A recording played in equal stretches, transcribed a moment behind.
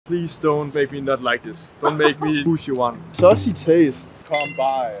Please don't make me not like this. Don't make me push you on. Saucy taste. Come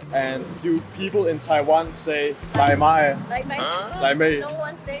by. And do people in Taiwan say Lai Mai? Like my, Lai Mei? no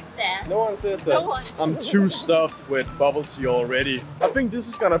one says that. No one says that. No one. I'm too stuffed with bubble tea already. I think this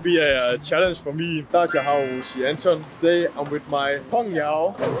is gonna be a challenge for me. 大家好，我是 Anton. Today I'm with my 朋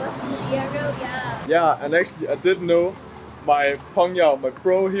友。我是眼肉芽。 Yeah, and actually I didn't know my 朋友, my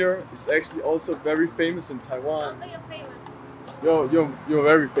bro here, is actually also very famous in Taiwan. Oh, you're famous. You're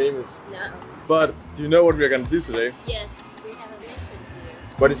very famous. No. But do you know what we're gonna do today? Yes, we have a mission here.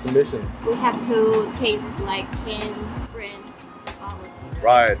 What is the mission? We have to taste like 10 brands bubble tea.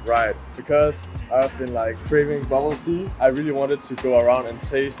 Right. Because I've been like craving bubble tea. I really wanted to go around and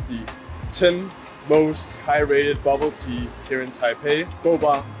taste the 10 most high-rated bubble tea here in Taipei.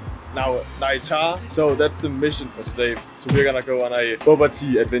 Boba, now Naicha. So that's the mission for today. So we're gonna go on a boba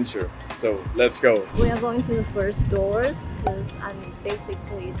tea adventure. So let's go. We are going to the first stores because I'm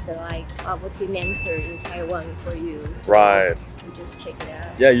basically the like bubble tea mentor in Taiwan for you. So Right. you just check it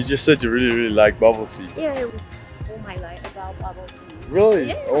out. Yeah, you just said you really like bubble tea. Yeah, it was all my life about bubble tea. Really?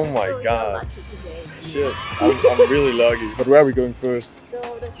 Yeah, Oh my so god. You're lucky today. Shit, I'm really lucky. But where are we going first? So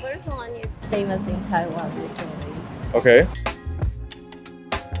the first one is famous in Taiwan recently. Okay.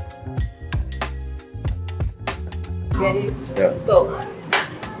 Ready? Yeah. Go.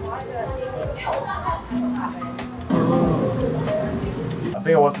 I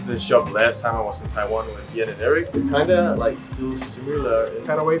think I was at this shop last time I was in Taiwan with Ian and Eric. It kinda like feels similar in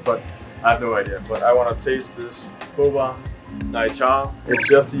kind of way, but I have no idea. But I want to taste this boba Naicha. It's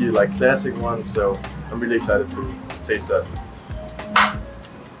just the like classic one, so I'm really excited to taste that.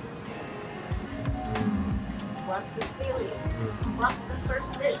 What's the feeling? What's the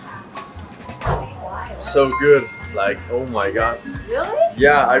first sip? So good, like oh my god. Really?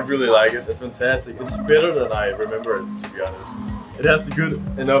 Yeah, I really like it. It's fantastic. It's better than I remember it, to be honest. It has the good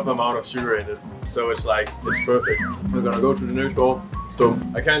enough amount of sugar in it, so it's like, it's perfect. We're gonna go to the next door. So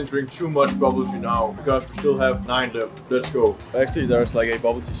I can't drink too much bubble tea now because we still have 9 left. Let's go. Actually, there's like a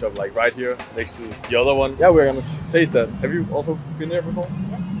bubble tea shop like right here next to the other one. Yeah, we're gonna taste that. Have you also been there before?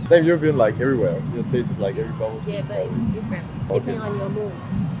 Yeah. Then you've been like everywhere. Your taste is like every bubble tea. Yeah, but it's different. Okay. Depending on your mood.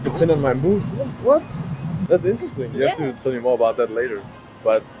 Depending on my mood? Yes. What? That's interesting. You have to tell me more about that later.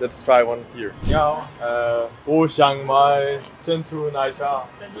 But let's try one here. 你好，我想买珍珠奶茶。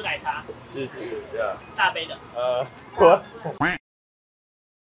珍珠奶茶，谢谢。Yeah. 大杯的。What?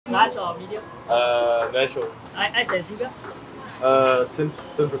 Large or medium? Natural. Ice and sugar?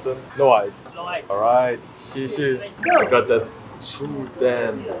 10%. No ice. No ice. Alright. 谢谢。I got that true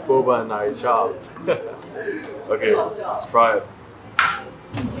damn boba 奶茶. Okay, let's try it.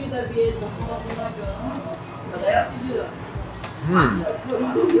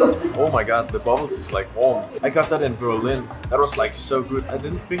 Oh my god, the bubble tea is like warm. I got that in Berlin. That was like so good. I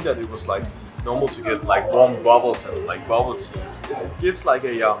didn't think that it was like normal to get like warm bubbles and like bubble tea. It gives like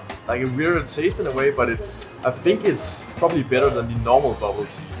a weird taste in a way, but I think it's probably better than the normal bubble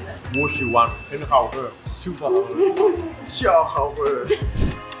tea. 我喜欢，很好喝， super 好喝，超好喝。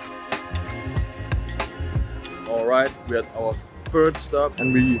Alright, we're at our third stop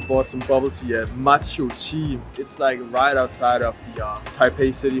and we bought some bubble tea at Macho Chi. It's like right outside of the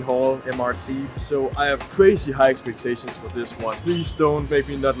Taipei City Hall MRT. So I have crazy high expectations for this one. Please don't make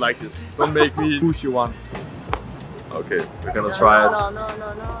me not like this. Don't make me push you on. Okay, we're gonna try it.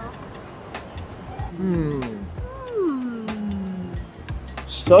 No.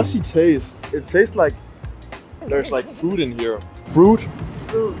 Saucy taste. It tastes like there's like fruit in here. Fruit?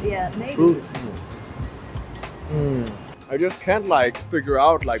 Fruit, yeah, maybe. Fruit. I just can't like figure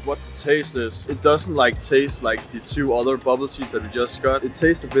out like what the taste is. It doesn't like taste like the 2 other bubble teas that we just got. It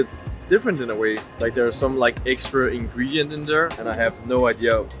tastes a bit different in a way. Like there's some like extra ingredient in there and I have no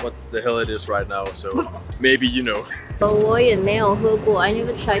idea what the hell it is right now. So maybe you know. 我也没有喝过 I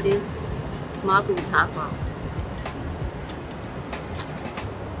never tried this 麻古茶坊.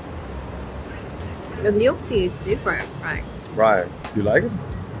 The milk tea is different, right? Right. You like it?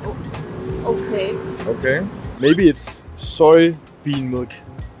 Okay. Okay. Maybe it's soybean milk.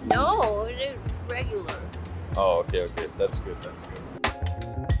 No, it's regular. Oh, okay. That's good.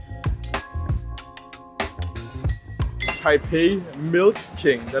 Taipei Milk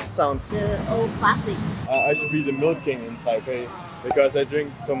King. That sounds... The old classic. I should be the Milk King in Taipei because I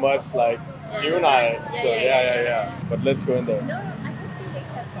drink so much like Yunai. Yeah. But let's go in there. No, I don't think they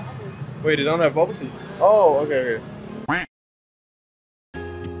have bubbles. Wait, they don't have bubble tea? Oh, okay.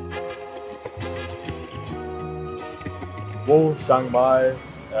 我想买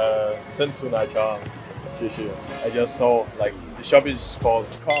珍珠奶茶。I just saw like the shop is called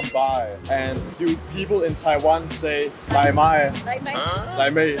Come By, and do people in Taiwan say Lai Mai? Lai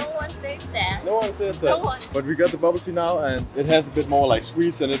Mei. No one says that. No one says that. No one. But we got the bubble tea now, and it has a bit more like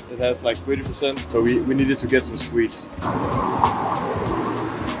sweets in it. It has like 30%, so we needed to get some sweets.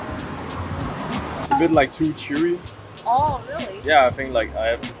 It's a bit like too chewy. Oh, really? Yeah, I think like I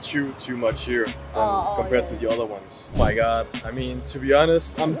have to chew too much here compared to the other ones. Oh my god, I mean, to be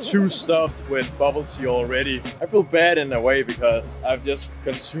honest, I'm too stuffed with bubble tea already. I feel bad in a way because I've just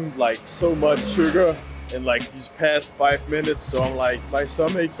consumed like so much sugar in like these past 5 minutes, so I'm like, my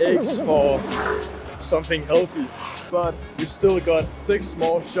stomach aches for something healthy. But we still got 6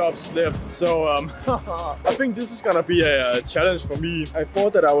 more shops left, so I think this is gonna be a challenge for me. I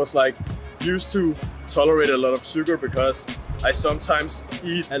thought that I was like used to tolerate a lot of sugar because I sometimes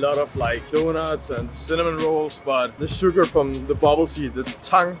eat a lot of like donuts and cinnamon rolls, but the sugar from the bubble tea, the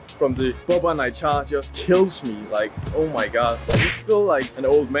tang from the boba nai cha just kills me. Like, oh my god, I just feel like an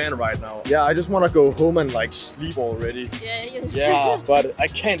old man right now. Yeah, I just want to go home and like sleep already. Yeah, you should. Yeah, but I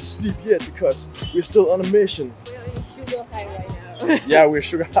can't sleep yet because we're still on a mission. We're in sugar high right now. Yeah, we're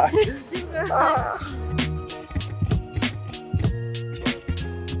sugar high. Sugar high.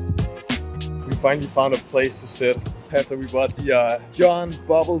 We finally found a place to sit after we bought the John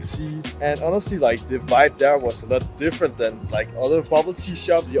bubble tea, and honestly like the vibe there was a lot different than like other bubble tea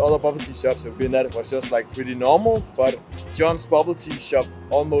shops. The other bubble tea shops have been at was just like pretty normal, but John's bubble tea shop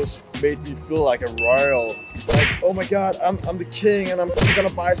almost made me feel like a royal. Like, oh my god, I'm the king and I'm gonna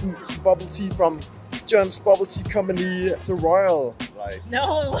buy some bubble tea from John's bubble tea company. So royal. Like,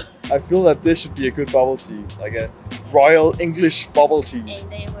 No. I feel that this should be a good bubble tea, like a royal English bubble tea.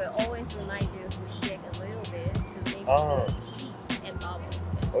 And they will always remind you to shake a little bit to mix the tea and bubble.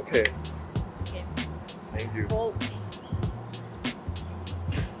 Okay. Okay. Thank you. Cool.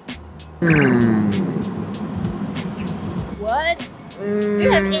 What? Do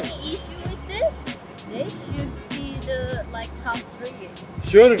you have any issue with this? They should be the like top 3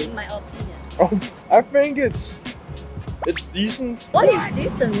 Should it? in my opinion. Oh, I think it's decent. What does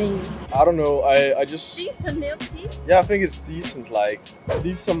decent mean? I don't know. I just Decent milk tea? yeah, I think it's decent. Like, I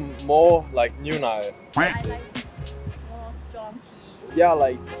need some more like new nai. I like more strong tea. Yeah,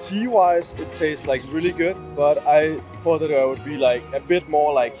 like tea wise, it tastes like really good. But I thought that there would be like a bit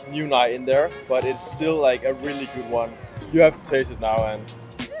more like new nai in there. But it's still like a really good one. You have to taste it now, and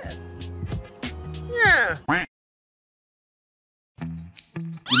yeah.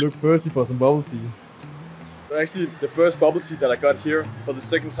 You look thirsty for some bubble tea. Actually, the first bubble tea that I got here for the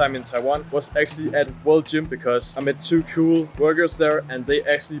second time in Taiwan was actually at World Gym because I met 2 cool workers there and they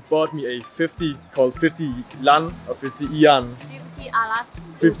actually bought me a 50 called 50 lan or 50 ian. 50 arashi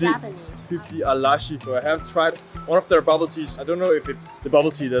 50 in Japanese. 50 arashi. So I have tried one of their bubble teas. I don't know if it's the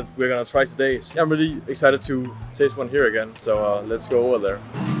bubble tea that we're gonna try today. I'm really excited to taste one here again. So let's go over there.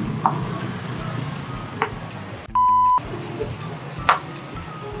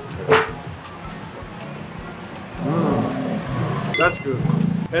 That's good.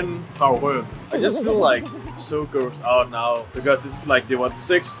 I just feel like so grossed out now because this is like the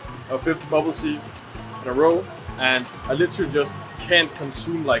 6th or 5th bubble tea in a row, and I literally just can't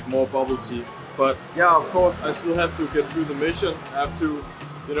consume like more bubble tea. But yeah, of course, I still have to get through the mission. I have to,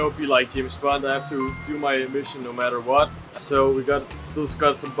 you know, be like James Bond. I have to do my mission no matter what. So we still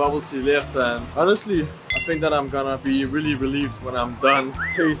got some bubble tea left, and honestly, I think that I'm gonna be really relieved when I'm done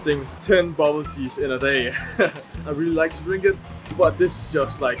tasting 10 bubble teas in a day. I really like to drink it, but this is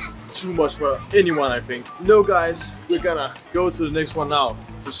just like too much for anyone, I think. No guys, we're gonna go to the next one now.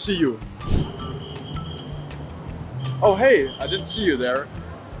 So see you. Oh hey, I didn't see you there.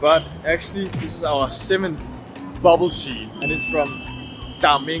 But actually, this is our 7th bubble tea, and it's from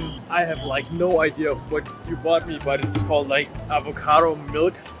Daming. I have like no idea what you bought me, but it's called like avocado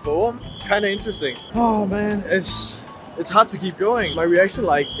milk foam. Kind of interesting. Oh man, it's hard to keep going. My reaction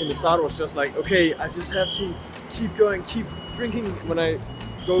like in the start was just like, okay, I just have to keep going, keep drinking. When I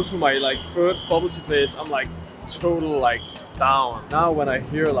go to my like 3rd bubble tea place, I'm like total like down. Now when I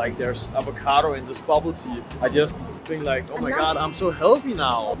hear like there's avocado in this bubble tea, I just think like, oh my god, I'm so healthy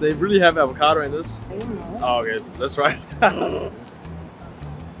now. They really have avocado in this? I don't know. Oh, okay, that's right.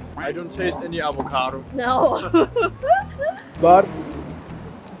 I don't taste any avocado. No. But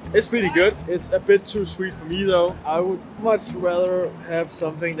it's pretty good. It's a bit too sweet for me though. I would much rather have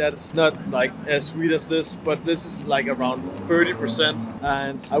something that's not like as sweet as this, but this is like around 30%,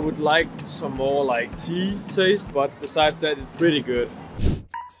 and I would like some more like tea taste, but besides that, it's pretty good.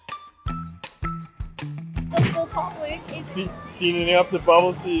 Don't go public. It's Cleaning up the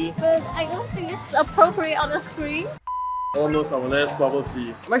bubble tea. but I don't think it's appropriate on the screen. Almost our last bubble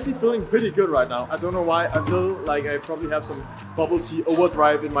tea. I'm actually feeling pretty good right now. I don't know why. I feel like I probably have some bubble tea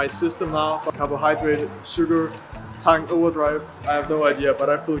overdrive in my system now. Carbohydrate, sugar, tang overdrive. I have no idea, but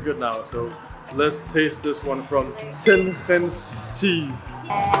I feel good now. So let's taste this one from 10 Cents Tea.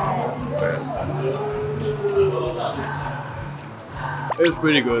 It's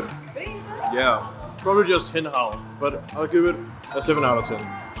pretty good. Yeah, probably just Hinhao, but I'll give it a 7 out of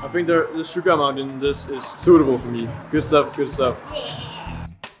 10. I think the sugar amount in this is suitable for me. Good stuff, good stuff.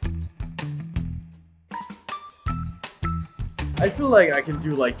 I feel like I can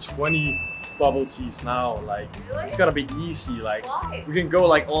do like 20 bubble teas now. Like, it's gonna be easy. Like, we can go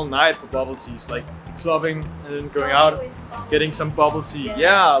like all night for bubble teas, like clubbing and then going out, getting some bubble tea.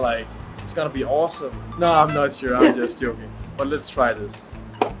 Yeah, like, it's gonna be awesome. No, I'm not sure, I'm just joking. But let's try this.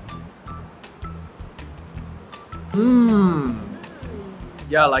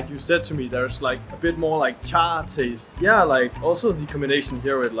 Yeah, like you said to me, there's like a bit more like cha taste. Yeah, like also the combination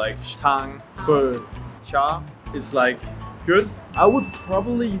here with like tang, pho, cha is like good. I would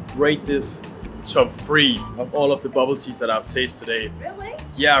probably rate this top 3 of all of the bubble teas that I've tasted today. Really?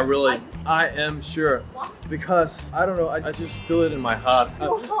 Yeah, really. I am sure. Why? Because I don't know, I just feel it in my heart.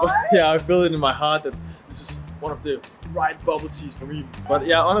 Your heart? Yeah, I feel it in my heart that this is one of the right bubble teas for me. But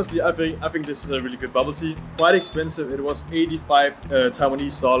yeah, honestly, I think this is a really good bubble tea. Quite expensive. It was 85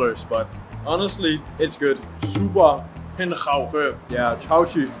 Taiwanese dollars, but honestly, it's good. Super Hinhao. Yeah, Chao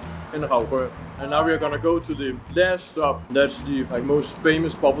Chi Hinhao. And now we are gonna go to the last stop. That's the like most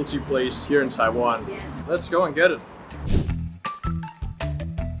famous bubble tea place here in Taiwan. Yeah. Let's go and get it.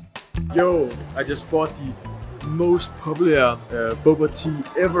 Yo, I just bought the most popular boba tea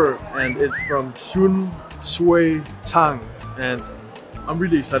ever, and it's from Shun Shui Tang, and I'm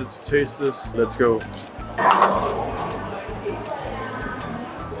really excited to taste this. Let's go.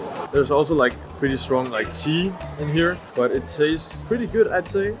 There's also like pretty strong like tea in here, but it tastes pretty good, I'd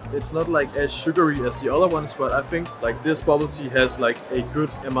say. It's not like as sugary as the other ones, but I think like this bubble tea has like a good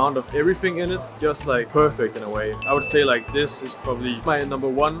amount of everything in it, just like perfect in a way. I would say like this is probably my number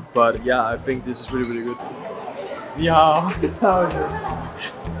 1, but yeah, I think this is really good. Ni hao.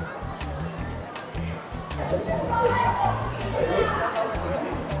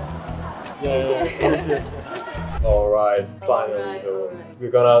 Yeah. Alright, finally. We're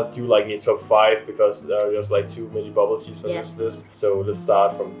gonna do like a top 5 because there are just like too many bubble teas on this list. So let's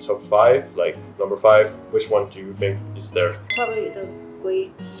start from top 5, like number 5. Which one do you think is there? Probably the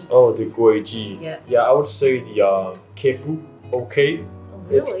Gui Ji. Oh, the Gui Ji. Yeah. Yeah, I would say the Kebu okay. Oh,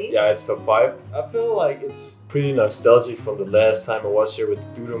 really? It's top 5. I feel like it's pretty nostalgic from the last time I was here with the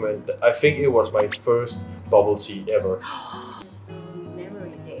Duduman. I think it was my first bubble tea ever. Some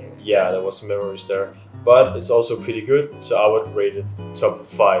memory there. Yeah, there was some memories there. But it's also pretty good, so I would rate it top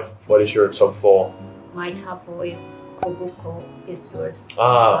 5. What is your top 4? My top 4 is Kobuko. Is yours?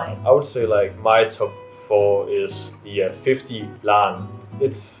 I would say like my top 4 is the 50 lan.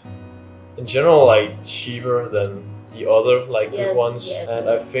 It's in general like cheaper than the other like good ones, and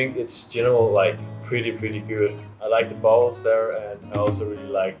I think it's general like pretty good. I like the bubbles there, and I also really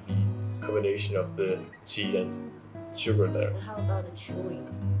like the combination of the tea and sugar there. So how about the chewing?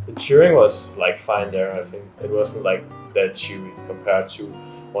 The chewing was like fine there. I think it wasn't like that chewy compared to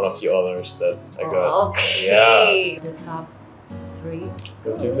one of the others that I got. Okay. Yeah. The top 3.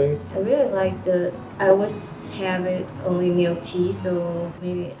 What do you think? I really like I always have it only milk tea, so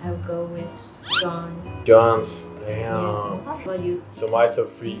maybe I'll go with John's. Damn. Yeah. How about you? So my top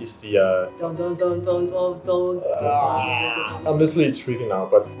 3 is the I'm literally tweaking now,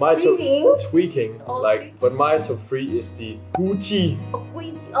 but my tweaking but my top 3 is the Guji. Oh,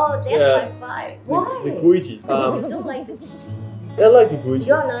 Guji. Oh, that's my 5. Why? The Guji. You don't like the tea. I like the Guji.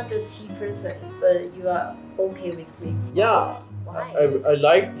 You are not the tea person, but you are okay with green tea. Yeah. Why? I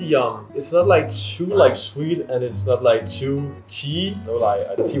like the it's not like too like sweet, and it's not like too tea. No lie,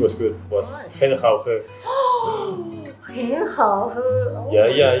 the tea was good. It was 很好喝. 很好喝. Oh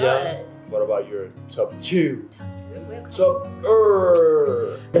yeah. What about your top 2? Top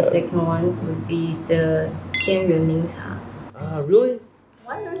 2. The second one would be the 天人茗茶. Really?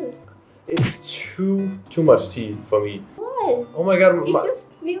 Why not? It's too much tea for me. What? Oh my god. It's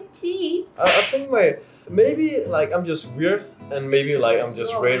just milk tea. I think maybe like I'm just weird, and maybe like I'm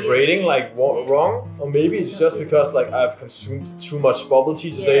just rating like wrong, or maybe it's just because like I've consumed too much bubble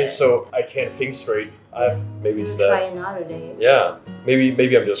tea today, so I can't think straight. Maybe it's that. Try another day. Yeah,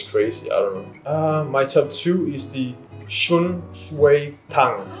 maybe I'm just crazy. I don't know. My top 2 is the Shun Shui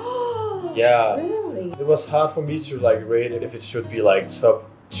Tang. Yeah. Really? It was hard for me to like rate it if it should be like top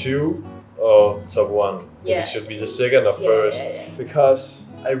 2 or top 1. Yeah. If it should be the second or first, because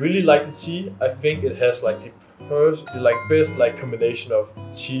I really like the tea. I think it has like the like best like combination of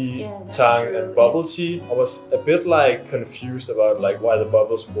tea, Yeah, that's tang, true. and bubble tea. I was a bit like confused about like why the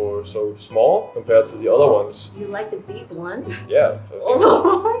bubbles were so small compared to the other ones. You like the big one? Yeah.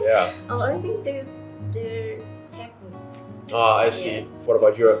 Oh, Yeah. oh, I think they're technical. Ah, I see. Yeah. What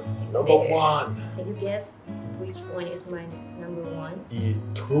about your It's number fair. one? Can you guess which one is my number one? The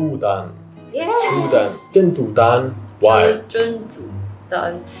trudan. Yes! Trudan. 真煮蛋. Why? 真煮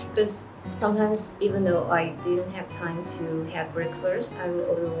蛋. Because sometimes, even though I didn't have time to have breakfast, I will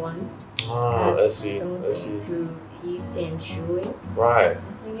order one. Ah, I As see. I something see. to eat and chewing. Right.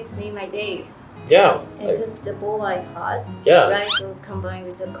 I think it's made my day. Yeah. And because the boba is hot, Yeah. right? So combined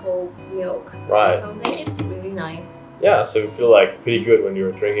with the cold milk Right. or something, it's really nice. Yeah. So you feel like pretty good when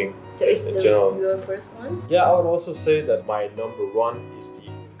you're drinking. So it's In general. your first one? Yeah, I would also say that my number one is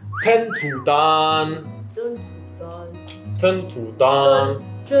the 真煮蛋. 真煮蛋. 真煮蛋.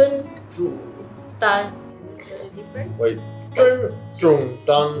 真煮蛋. Is it different? Wait. 真煮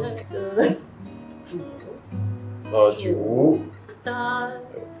蛋. 煮煮 蛋.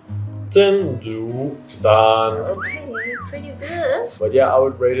 真煮蛋. Okay, pretty good. But yeah, I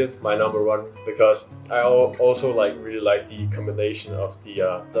would rate it my number one because I also like really like the combination of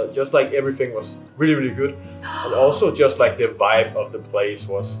the just like everything was really good, and also just like the vibe of the place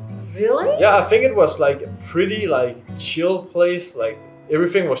was. Really? Yeah, I think it was like a pretty like chill place. Like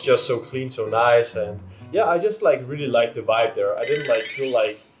everything was just so clean, so nice, and yeah, I just like really liked the vibe there. I didn't like feel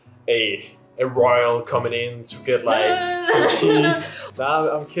like a royal coming in to get like some tea. Nah,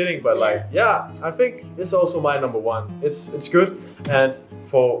 I'm kidding, but like yeah, I think it's also my number one. It's good, and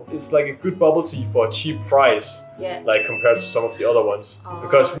it's like a good bubble tea for a cheap price. Yeah. Like compared to some of the other ones,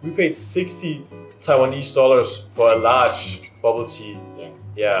 because we paid 60 Taiwanese dollars for a large bubble tea. Yes.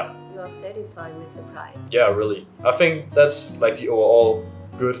 Yeah. You are satisfied with the price. Yeah, really. I think that's like the overall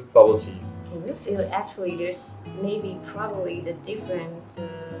good bubble tea. Can you feel actually there's probably the different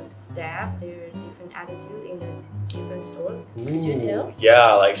staff, their different attitude in the different store? Could you tell?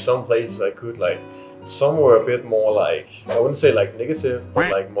 Yeah, like some places I could like, some were a bit more like, I wouldn't say like negative, but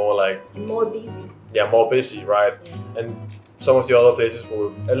like more like, More busy. yeah, more busy, right? Yeah. And some of the other places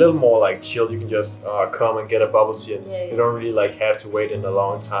were a little more like chill. You can just come and get a bubble tea, and you don't really like have to wait in a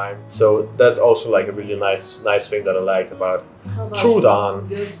long time. So that's also like a really nice thing that I liked about How about Trudan.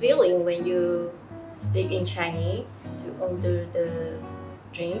 your feeling when you speak in Chinese to order the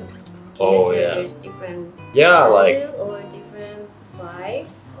drinks? Can you tell there's different attitude or different vibe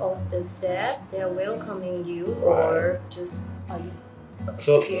of the staff? They're welcoming you, or just are you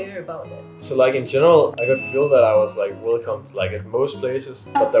scared about it? So like in general, I could feel that I was like welcomed like at most places,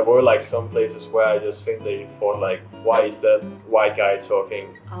 but there were like some places where I just think they thought like, why is that white guy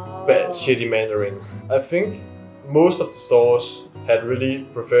talking shitty Mandarin? I think most of the stores had really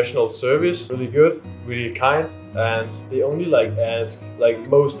professional service, really good, really kind, and they only like ask, like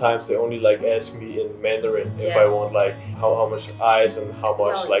most times they only like ask me in Mandarin if I want like how much ice and how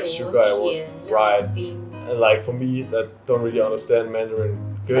much like sugar I want, right? And like for me that don't really understand Mandarin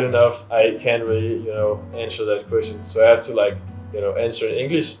good enough, I can't really, answer that question. So I have to like, answer in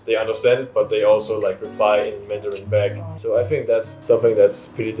English. They understand it, but they also like reply in Mandarin back. So I think that's something that's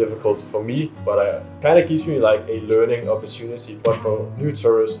pretty difficult for me, but it kind of gives me like a learning opportunity. But for new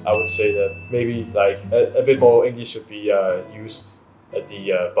tourists, I would say that maybe like a bit more English should be used at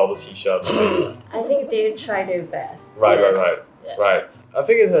the bubble tea shops. I think they try their best. Right. Yeah. Right. I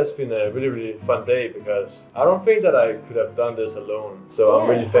think it has been a really fun day because I don't think that I could have done this alone. So I'm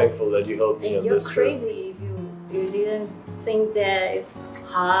really thankful that you helped me on this trip. You're crazy if you didn't think that it's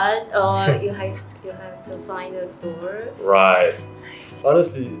hard or you have to find a store. Right.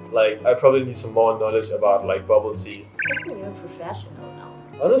 Honestly, like I probably need some more knowledge about like bubble tea. I think you're a professional now.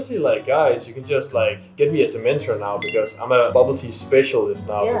 Honestly, like guys, you can just like get me as a mentor now because I'm a bubble tea specialist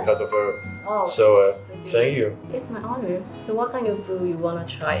now because of her. Oh, so thank you. It's my honor. So what kind of food you wanna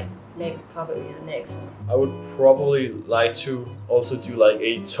try? Maybe probably the next one. I would probably like to also do like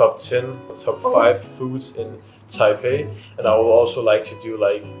a top 10, top 5 foods in Taipei, and I would also like to do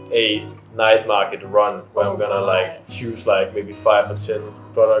like a night market run where I'm gonna like choose like maybe 5 or 10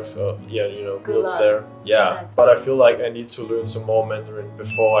 products or goods there. Yeah, but I feel like I need to learn some more Mandarin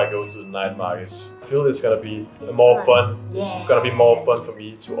before I go to the night markets. I feel it's gonna be more fun. It's gonna be more fun for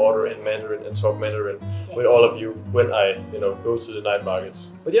me to order in Mandarin and talk Mandarin with all of you when I go to the night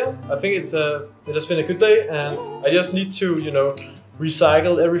markets. But yeah, I think it has been a good day, and I just need to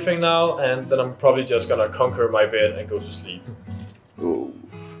recycle everything now, and then I'm probably just gonna conquer my bed and go to sleep. Ooh.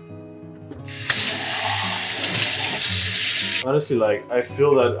 Honestly, like, I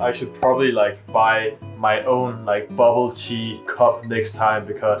feel that I should probably like buy my own like bubble tea cup next time,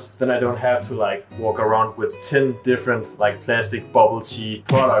 because then I don't have to like walk around with 10 different like plastic bubble tea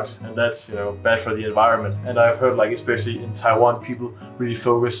products, and that's, you know, bad for the environment. And I've heard like especially in Taiwan, people really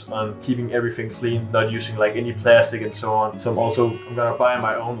focus on keeping everything clean, not using like any plastic and so on. So I'm gonna buy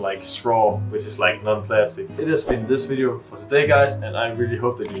my own like straw, which is like non-plastic. It has been this video for today, guys, and I really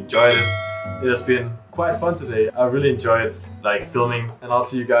hope that you enjoyed it. It has been quite fun today. I really enjoyed like filming, and I'll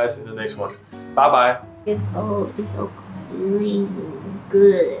see you guys in the next one. Bye bye. It's so clean.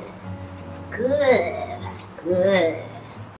 Good.